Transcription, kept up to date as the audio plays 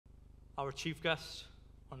Our chief guest,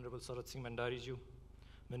 Honorable Sarat Singh Mandariju,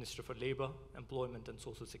 Minister for Labor, Employment and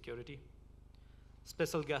Social Security.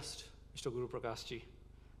 Special guest, Mr. Guru Prakash Ji,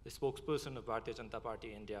 the spokesperson of Bharatiya Janata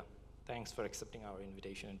Party India. Thanks for accepting our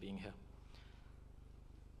invitation and being here.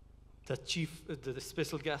 The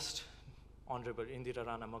special guest, Honorable Indira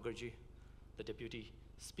Rana Mukherjee, the Deputy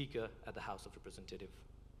Speaker at the House of Representatives.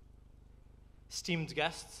 Esteemed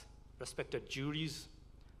guests, respected juries,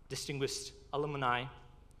 distinguished alumni,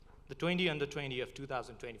 the 20 under 20 of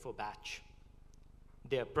 2024 batch,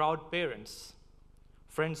 their proud parents,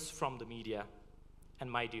 friends from the media, and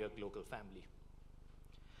my dear Glocal family.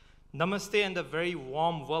 Namaste and a very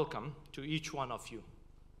warm welcome to each one of you.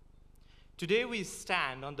 Today we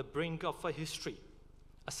stand on the brink of a history,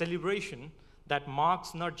 a celebration that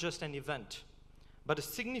marks not just an event, but a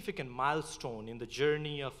significant milestone in the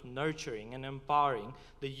journey of nurturing and empowering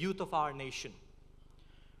the youth of our nation.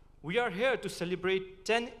 We are here to celebrate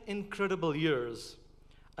 10 incredible years,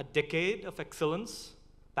 a decade of excellence,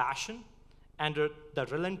 passion, and the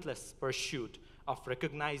relentless pursuit of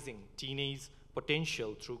recognizing teenage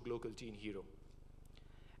potential through Glocal Teen Hero.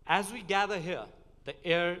 As we gather here, the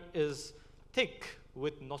air is thick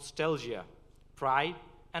with nostalgia, pride,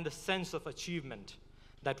 and a sense of achievement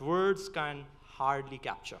that words can hardly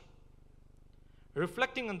capture.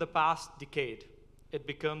 Reflecting on the past decade, it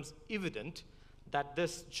becomes evident that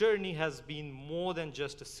this journey has been more than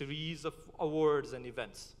just a series of awards and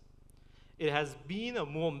events. It has been a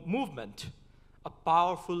movement, a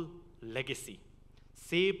powerful legacy,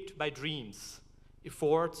 shaped by dreams,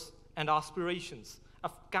 efforts, and aspirations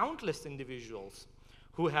of countless individuals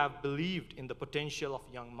who have believed in the potential of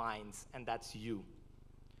young minds, and that's you.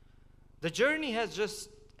 The journey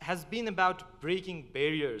has been about breaking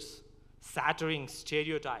barriers, shattering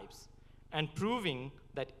stereotypes, and proving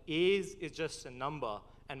that age is just a number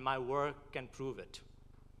and my work can prove it.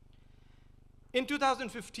 In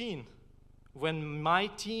 2015, when my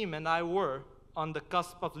team and I were on the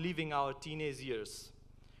cusp of leaving our teenage years,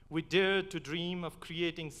 we dared to dream of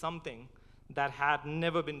creating something that had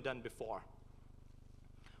never been done before.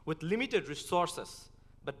 With limited resources,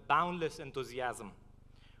 but boundless enthusiasm,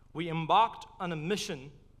 we embarked on a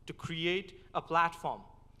mission to create a platform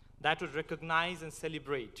that would recognize and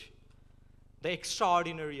celebrate the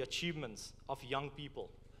extraordinary achievements of young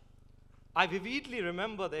people. I vividly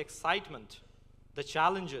remember the excitement, the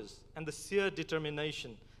challenges, and the sheer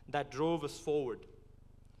determination that drove us forward.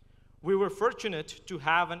 We were fortunate to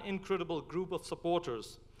have an incredible group of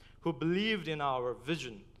supporters who believed in our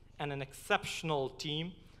vision and an exceptional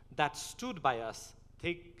team that stood by us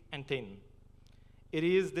thick and thin. It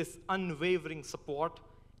is this unwavering support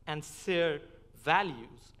and shared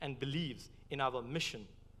values and beliefs in our mission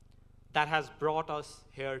that has brought us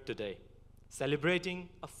here today, celebrating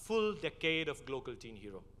a full decade of Glocal Teen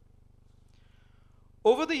Hero.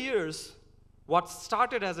 Over the years, what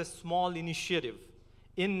started as a small initiative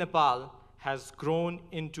in Nepal has grown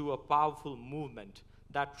into a powerful movement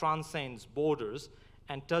that transcends borders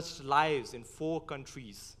and touched lives in 4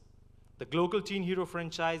 countries. The Glocal Teen Hero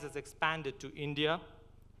franchise has expanded to India,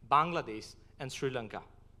 Bangladesh, and Sri Lanka,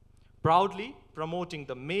 proudly promoting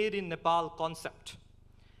the Made in Nepal concept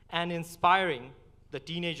and inspiring the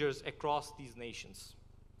teenagers across these nations.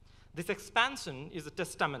 This expansion is a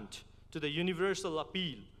testament to the universal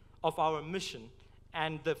appeal of our mission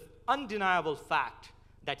and the undeniable fact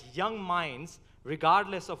that young minds,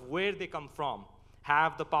 regardless of where they come from,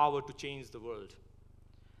 have the power to change the world.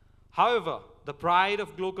 However, the pride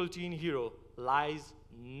of Glocal Teen Hero lies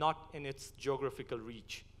not in its geographical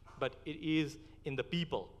reach, but it is in the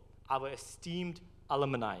people, our esteemed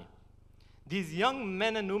alumni. These young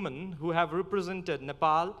men and women who have represented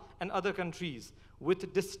Nepal and other countries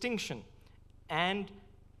with distinction and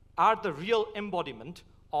are the real embodiment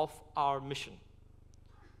of our mission.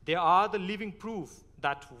 They are the living proof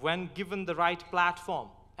that when given the right platform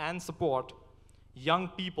and support, young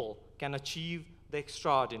people can achieve the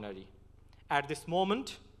extraordinary. At this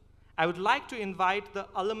moment, I would like to invite the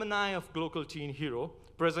alumni of Glocal Teen Hero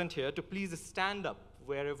present here to please stand up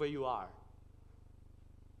wherever you are.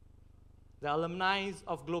 The alumni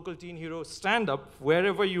of Glocal Teen Hero, stand up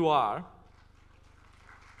wherever you are.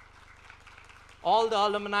 All the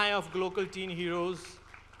alumni of Glocal Teen Heroes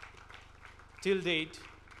till date.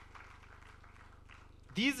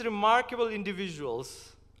 These remarkable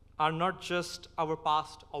individuals are not just our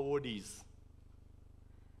past awardees.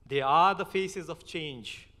 They are the faces of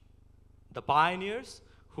change, the pioneers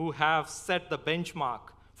who have set the benchmark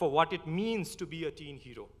for what it means to be a teen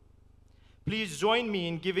hero. Please join me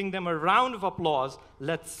in giving them a round of applause.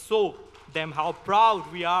 Let's show them how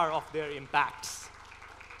proud we are of their impacts.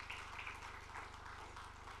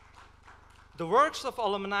 The works of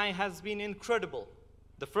alumni has been incredible.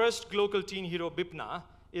 The first Glocal teen hero, Bipna,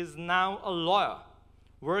 is now a lawyer,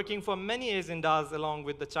 working for many agendas along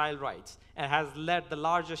with the child rights, and has led the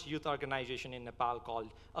largest youth organization in Nepal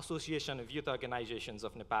called Association of Youth Organizations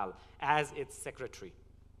of Nepal as its secretary.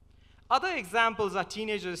 Other examples are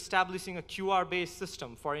teenagers establishing a QR-based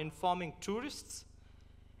system for informing tourists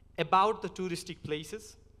about the touristic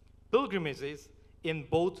places, pilgrimages in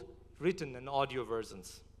both written and audio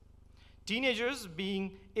versions. Teenagers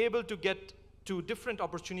being able to get to different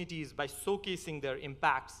opportunities by showcasing their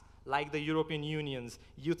impacts, like the European Union's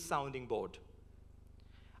Youth Sounding Board.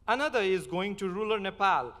 Another is going to rural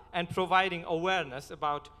Nepal and providing awareness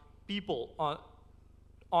about people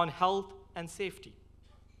on health and safety.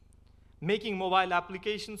 Making mobile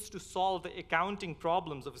applications to solve the accounting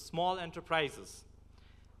problems of small enterprises.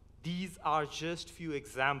 These are just few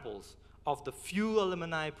examples of the few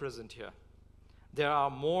alumni present here. There are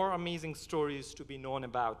more amazing stories to be known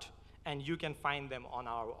about, and you can find them on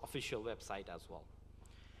our official website as well.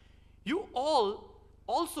 You all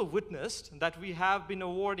also witnessed that we have been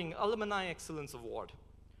awarding Alumni Excellence Award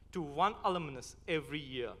to one alumnus every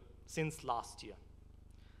year since last year.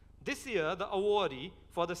 This year, the awardee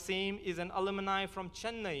for the same is an alumni from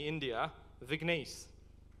Chennai, India, Vignesh,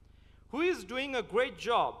 who is doing a great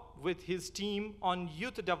job with his team on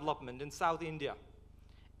youth development in South India,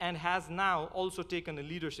 and has now also taken a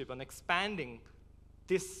leadership on expanding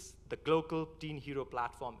the Glocal Teen Hero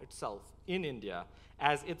platform itself in India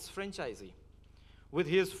as its franchisee. With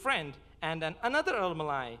his friend and another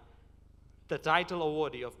alumni, the title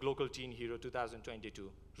awardee of Glocal Teen Hero 2022,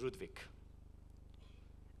 Rudvik.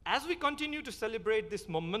 As we continue to celebrate this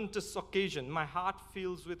momentous occasion, my heart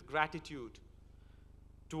fills with gratitude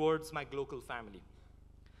towards my Glocal family.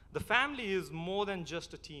 The family is more than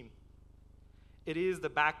just a team. It is the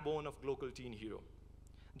backbone of Glocal Teen Hero.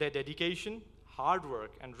 Their dedication, hard work,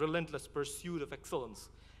 and relentless pursuit of excellence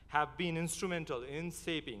have been instrumental in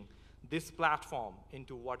shaping this platform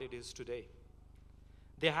into what it is today.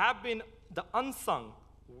 They have been the unsung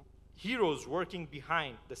heroes working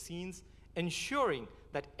behind the scenes, ensuring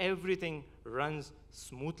that everything runs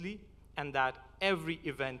smoothly and that every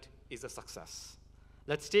event is a success.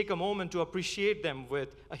 Let's take a moment to appreciate them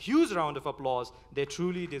with a huge round of applause. They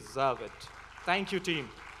truly deserve it. Thank you, team.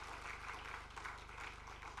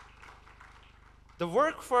 The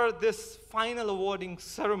work for this final awarding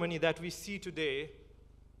ceremony that we see today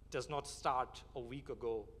does not start a week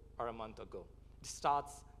ago or a month ago. It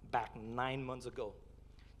starts back 9 months ago.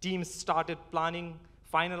 Teams started planning,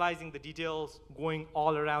 finalizing the details, going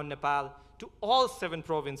all around Nepal to all 7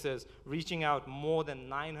 provinces, reaching out more than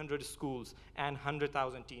 900 schools and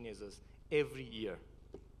 100,000 teenagers every year.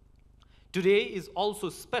 Today is also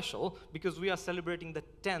special because we are celebrating the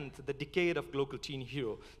 10th, the decade of Glocal Teen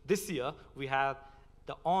Hero. This year, we have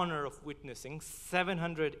the honor of witnessing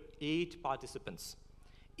 708 participants,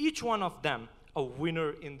 each one of them a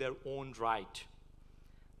winner in their own right.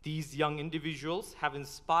 These young individuals have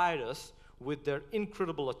inspired us with their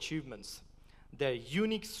incredible achievements, their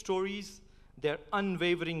unique stories, their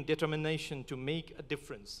unwavering determination to make a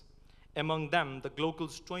difference. Among them, the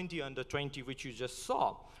Glocal's 20 under 20, which you just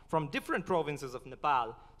saw, from different provinces of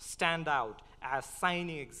Nepal, stand out as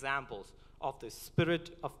shining examples of the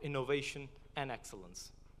spirit of innovation and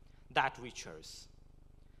excellence that we cherish.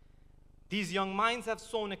 These young minds have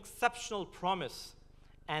shown exceptional promise,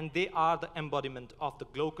 and they are the embodiment of the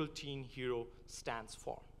Glocal Teen Hero stands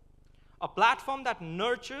for. A platform that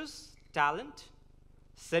nurtures talent,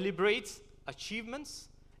 celebrates achievements,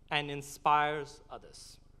 and inspires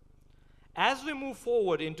others. As we move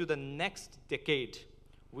forward into the next decade,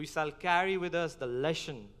 we shall carry with us the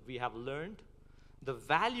lesson we have learned, the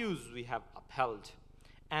values we have upheld,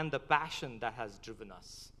 and the passion that has driven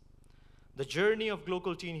us. The journey of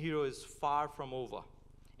Glocal Teen Hero is far from over.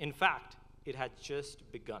 In fact, it had just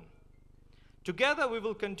begun. Together, we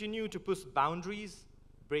will continue to push boundaries,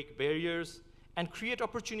 break barriers, and create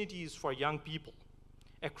opportunities for young people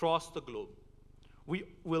across the globe. We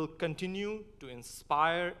will continue to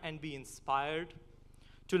inspire and be inspired,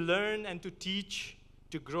 to learn and to teach,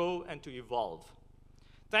 to grow and to evolve.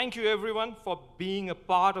 Thank you, everyone, for being a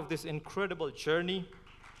part of this incredible journey.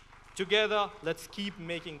 Together, let's keep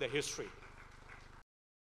making the history.